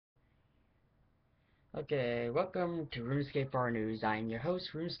Okay, welcome to Runescapefar News. I am your host,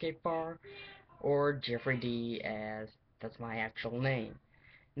 Runescapefar, or Jeffrey D, as that's my actual name.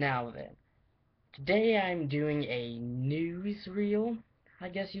 Now then, today I'm doing a news reel, I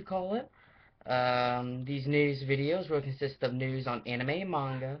guess you call it. These news videos will consist of news on anime and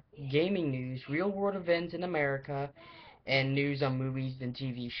manga, gaming news, real-world events in America, and news on movies and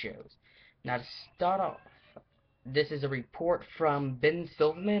TV shows. Now to start off, this is a report from Ben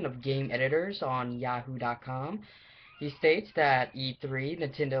Silverman of Game Editors on Yahoo.com. He states that E3,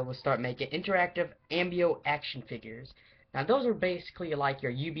 Nintendo will start making interactive Ambio action figures. Now those are basically like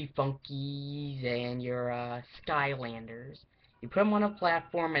your UB Funkies and your Skylanders. You put them on a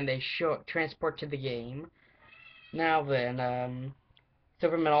platform and they transport to the game. Now then,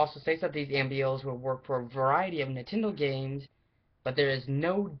 Silverman also states that these Ambios will work for a variety of Nintendo games, but there is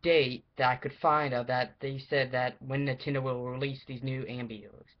no date that I could find of that they said that when Nintendo will release these new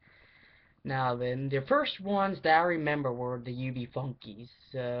Ambios. Now then, the first ones that I remember were the UB Funkies,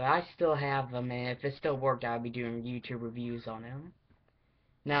 so I still have them, and if it still worked, I'd be doing YouTube reviews on them.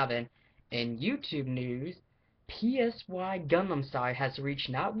 Now then, in YouTube news, PSY Gundam Style has reached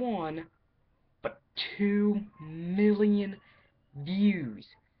not 1, but 2 million views.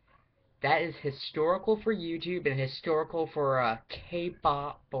 That is historical for YouTube and historical for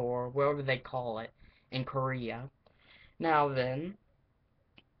K-pop or whatever they call it in Korea. Now then,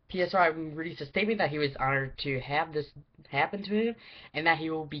 PSI released a statement that he was honored to have this happen to him and that he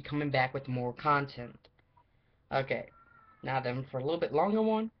will be coming back with more content. Okay, now then, for a little bit longer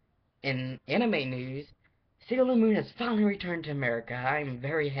one, in anime news, Sailor Moon has finally returned to America. I'm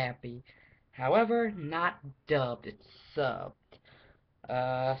very happy. However, not dubbed, it's subbed.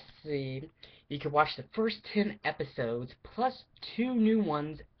 See, you can watch the first 10 episodes plus 2 new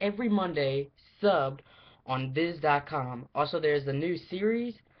ones every Monday subbed on Viz.com. Also, there's a new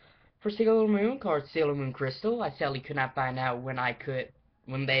series for Sailor Moon called Sailor Moon Crystal. I sadly could not find out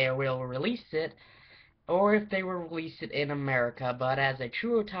when they will release it, or if they will release it in America. But as a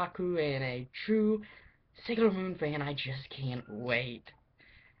true otaku and a true Sailor Moon fan, I just can't wait.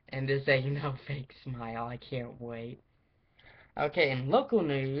 And this ain't no fake smile. I can't wait. Okay, in local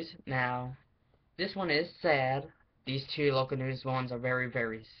news now, this one is sad. These two local news ones are very,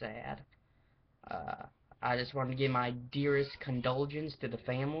 very sad. Uh, I just want to give my dearest condolence to the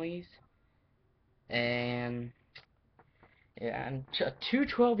families. And yeah, and two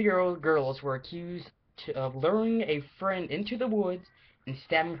 12-year-old girls were accused of luring a friend into the woods and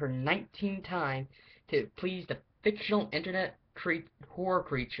stabbing her 19 times to please the fictional internet horror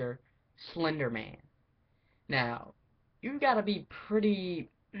creature, Slender Man. Now, you gotta be pretty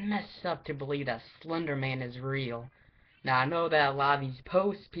messed up to believe that Slender Man is real. Now, I know that a lot of these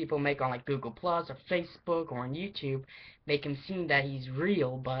posts people make on like Google Plus or Facebook or on YouTube make him seem that he's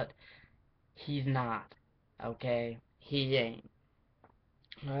real, but he's not. Okay? He ain't.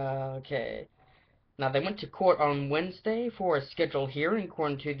 Okay. Now, they went to court on Wednesday for a scheduled hearing,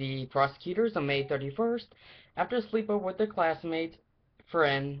 according to the prosecutors, on May 31st, after a sleepover with their classmates,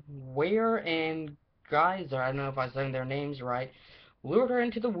 friend, Ware and Geyser, I don't know if I'm saying their names right, lured her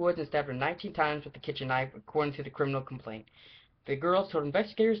into the woods and stabbed her 19 times with a kitchen knife, according to the criminal complaint. The girls told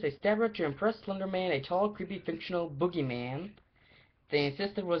investigators they stabbed her to impress Slender Man, a tall, creepy, fictional boogeyman they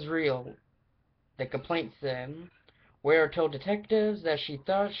insisted was real, the complaint said. Ware told detectives that she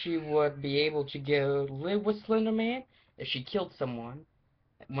thought she would be able to go live with Slender Man if she killed someone.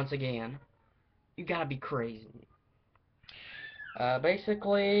 Once again, you gotta be crazy.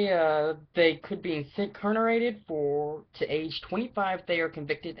 Basically, they could be incarcerated to age 25 if they are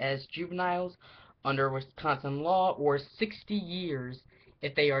convicted as juveniles under Wisconsin law, or 60 years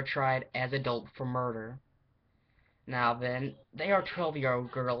if they are tried as adults for murder. Now then, they are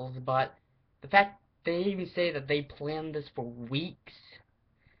 12-year-old girls, but the fact they even say that they planned this for weeks,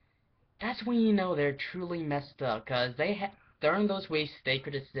 that's when you know they're truly messed up, because during those weeks they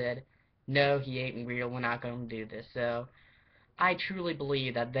could have said, no, he ain't real, we're not going to do this. So I truly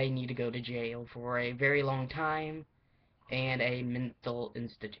believe that they need to go to jail for a very long time and a mental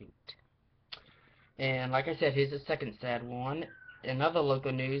institute. And like I said, here's a second sad one. In other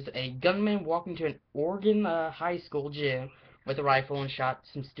local news, a gunman walked into an Oregon high school gym with a rifle and shot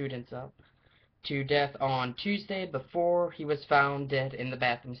some students up to death on Tuesday before he was found dead in the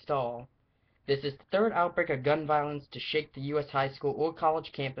bathroom stall. This is the third outbreak of gun violence to shake the U.S. high school or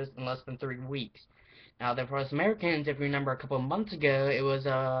college campus in less than 3 weeks. Now, for us Americans, if you remember a couple of months ago, it was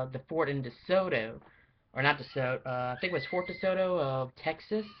the fort in DeSoto. Or not DeSoto, I think it was Fort DeSoto of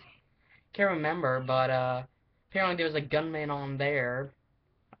Texas. Can't remember, but apparently there was a gunman on there,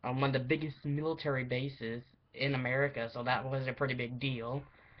 on one of the biggest military bases in America, so that was a pretty big deal.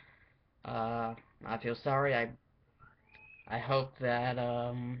 I feel sorry. I hope that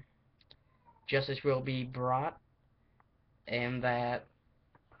justice will be brought, and that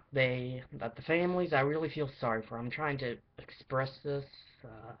the families, I really feel sorry for. I'm trying to express this,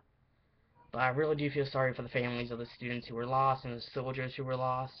 but I really do feel sorry for the families of the students who were lost and the soldiers who were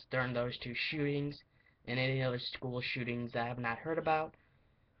lost during those two shootings and any other school shootings I have not heard about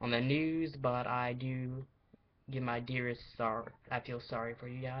on the news. But I do give my dearest sorry. I feel sorry for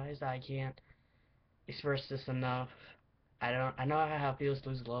you guys. I can't express this enough. I know how it feels to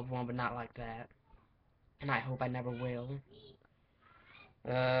lose a loved one, but not like that. And I hope I never will.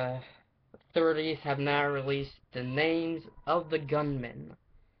 Authorities have now released the names of the gunmen.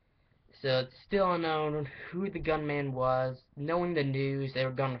 So it's still unknown who the gunman was. Knowing the news, they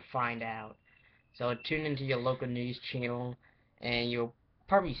were gonna find out. So tune into your local news channel, and you'll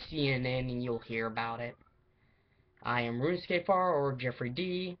probably CNN, and you'll hear about it. I am Runescapefar, or Jeffrey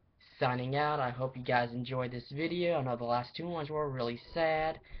D, signing out. I hope you guys enjoyed this video. I know the last two ones were really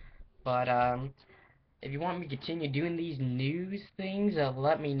sad, but if you want me to continue doing these news things,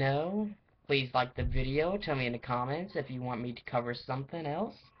 let me know. Please like the video. Tell me in the comments if you want me to cover something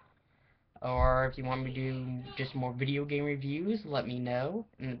else. Or if you want me to do just more video game reviews, let me know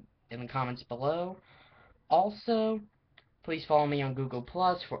in the comments below. Also, please follow me on Google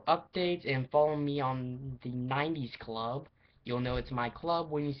Plus for updates, and follow me on the 90s Club. You'll know it's my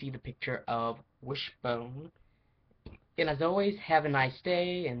club when you see the picture of Wishbone. And as always, have a nice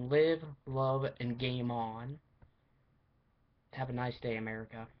day, and live, love, and game on. Have a nice day,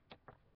 America.